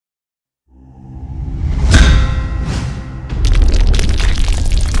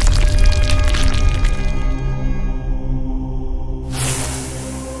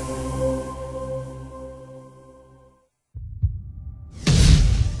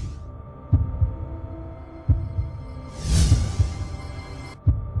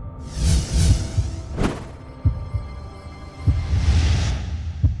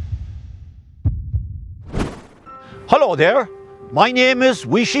Hello there, my name is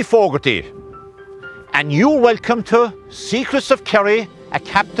Wishy Fogarty, and you're welcome to Secrets of Kerry, a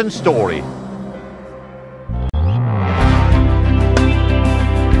Captain Story.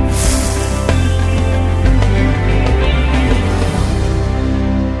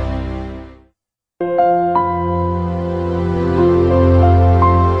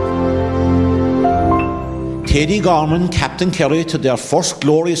 Teddy Gorman captained Kerry to their first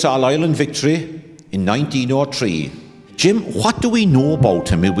glorious All-Ireland victory in 1903. Jim, what do we know about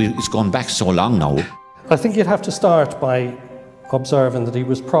him? It's gone back so long now. I think you'd have to start by observing that he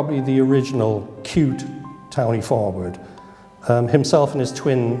was probably the original cute townie forward. Himself and his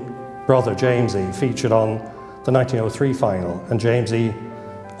twin brother Jamesy featured on the 1903 final, and Jamesy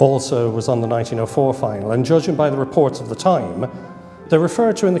also was on the 1904 final. And judging by the reports of the time, they're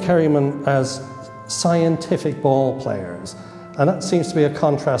referred to in the Kerryman as scientific ball players, and that seems to be a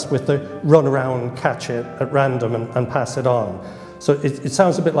contrast with the run around, catch it at random and pass it on. So it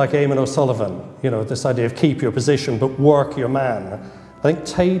sounds a bit like Eamon O'Sullivan, you know, this idea of keep your position but work your man. I think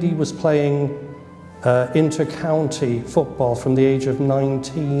Teddy was playing inter-county football from the age of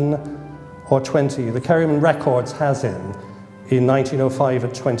 19 or 20. The Kerryman Records has him in 1905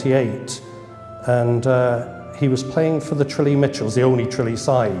 at 28, and he was playing for the Tralee Mitchells, the only Tralee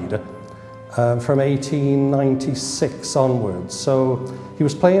side, from 1896 onwards. So he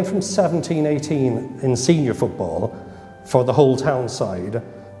was playing from 17, 18 in senior football for the whole town side,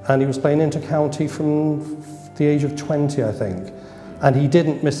 and he was playing inter-county from the age of 20, I think. And he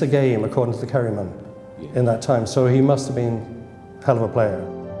didn't miss a game, according to the Kerryman, in that time, so he must have been a hell of a player.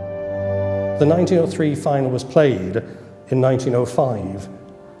 The 1903 final was played in 1905,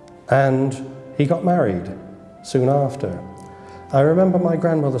 and he got married soon after. I remember my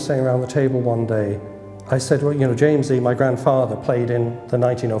grandmother saying around the table one day, I said, well, you know, Jamesy, my grandfather, played in the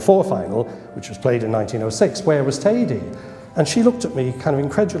 1904 final, which was played in 1906. Where was Teddy? And she looked at me kind of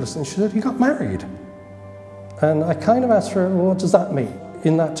incredulous and she said, he got married. And I kind of asked her, well, what does that mean?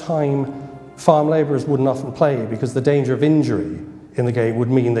 In that time, farm labourers wouldn't often play because the danger of injury in the game would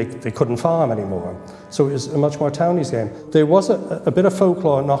mean they couldn't farm anymore. So it was a much more townies game. There was a bit of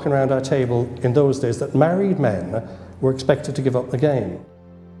folklore knocking around our table in those days that married men were expected to give up the game.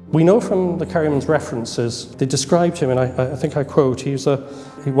 We know from the Kerryman's references, they described him, and I think I quote, he's a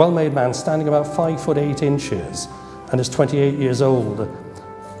well-made man standing about 5'8" and is 28 years old.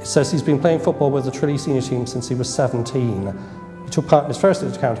 He says he's been playing football with the Tralee senior team since he was 17. He took part in his first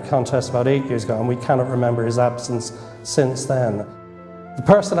inter-county contest about 8 years ago, and we cannot remember his absence since then. The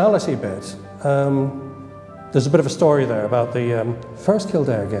personality bit, there's a bit of a story there about the first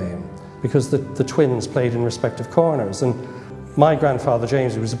Kildare game, because the twins played in respective corners, and my grandfather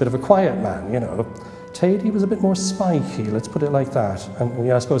James, he was a bit of a quiet man, you know. Teddy was a bit more spiky, let's put it like that, and you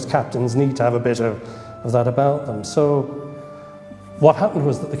know, I suppose captains need to have a bit of that about them. So what happened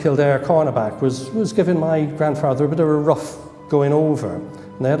was that the Kildare cornerback was giving my grandfather a bit of a rough going over,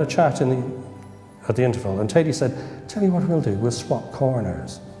 and they had a chat at the interval, and Teddy said, tell you what we'll do, we'll swap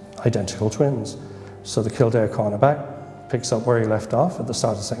corners, identical twins. So the Kildare cornerback picks up where he left off at the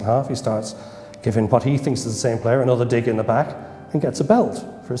start of the second half. He starts giving what he thinks is the same player another dig in the back and gets a belt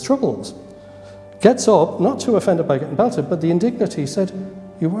for his troubles. Gets up, not too offended by getting belted, but the indignity said,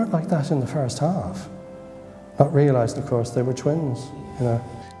 you weren't like that in the first half. Not realising, of course, they were twins, you know.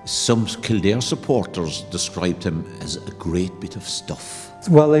 Some Kildare supporters described him as a great bit of stuff.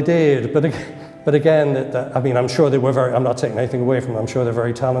 Well, they did, but again, I mean, I'm sure they were very, I'm not taking anything away from them, I'm sure they're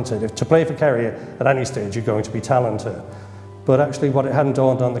very talented. If to play for Kerry at any stage, you're going to be talented. But actually what it hadn't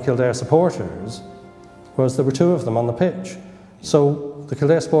dawned on the Kildare supporters was there were two of them on the pitch. So the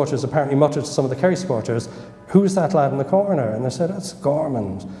Kildare supporters apparently muttered to some of the Kerry supporters, who's that lad in the corner? And they said, that's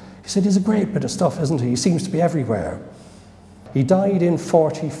Gorman. He said, he's a great bit of stuff, isn't he? He seems to be everywhere. He died in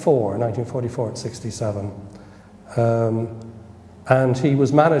 1944 at 67. And he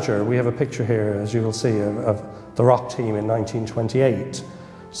was manager, we have a picture here, as you will see, of the Rock team in 1928.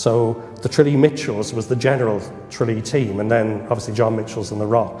 So the Tralee Mitchells was the general Tralee team, and then obviously John Mitchells and the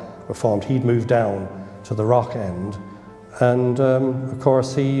Rock were formed. He'd moved down to the Rock end. And of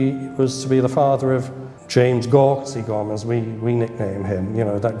course he was to be the father of James Gawksy Gorman, as we nickname him. You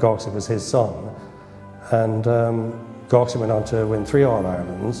know, that Gawksy was his son. And Gawksy went on to win 3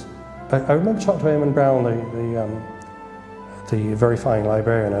 All-Irelands. I remember talking to Eamon Brown, the very fine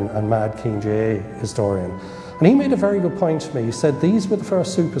librarian and mad keen GA historian. And he made a very good point to me. He said these were the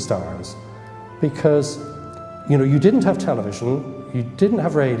first superstars because, you know, you didn't have television, you didn't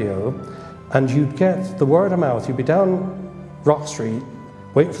have radio, and you'd get the word of mouth. You'd be down Rock Street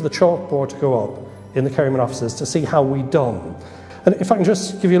waiting for the chalkboard to go up in the Kerryman offices to see how we'd done. And if I can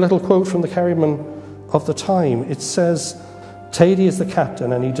just give you a little quote from the Kerryman of the time. It says, Tady is the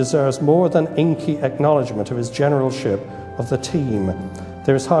captain and he deserves more than inky acknowledgement of his generalship of the team.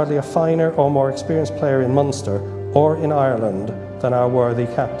 There is hardly a finer or more experienced player in Munster or in Ireland than our worthy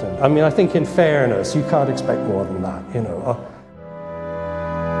captain. I mean, I think in fairness, you can't expect more than that, you know.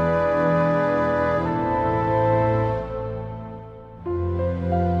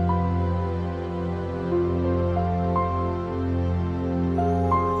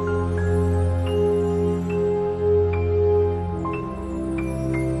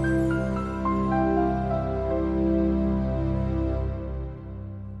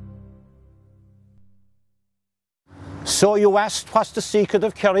 So you asked, what's the secret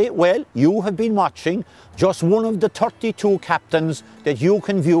of Kerry? Well, you have been watching just one of the 32 captains that you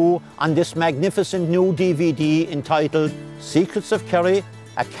can view on this magnificent new DVD entitled Secrets of Kerry,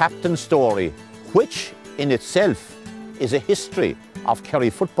 A Captain's Story, which in itself is a history of Kerry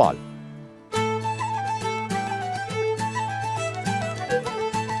football.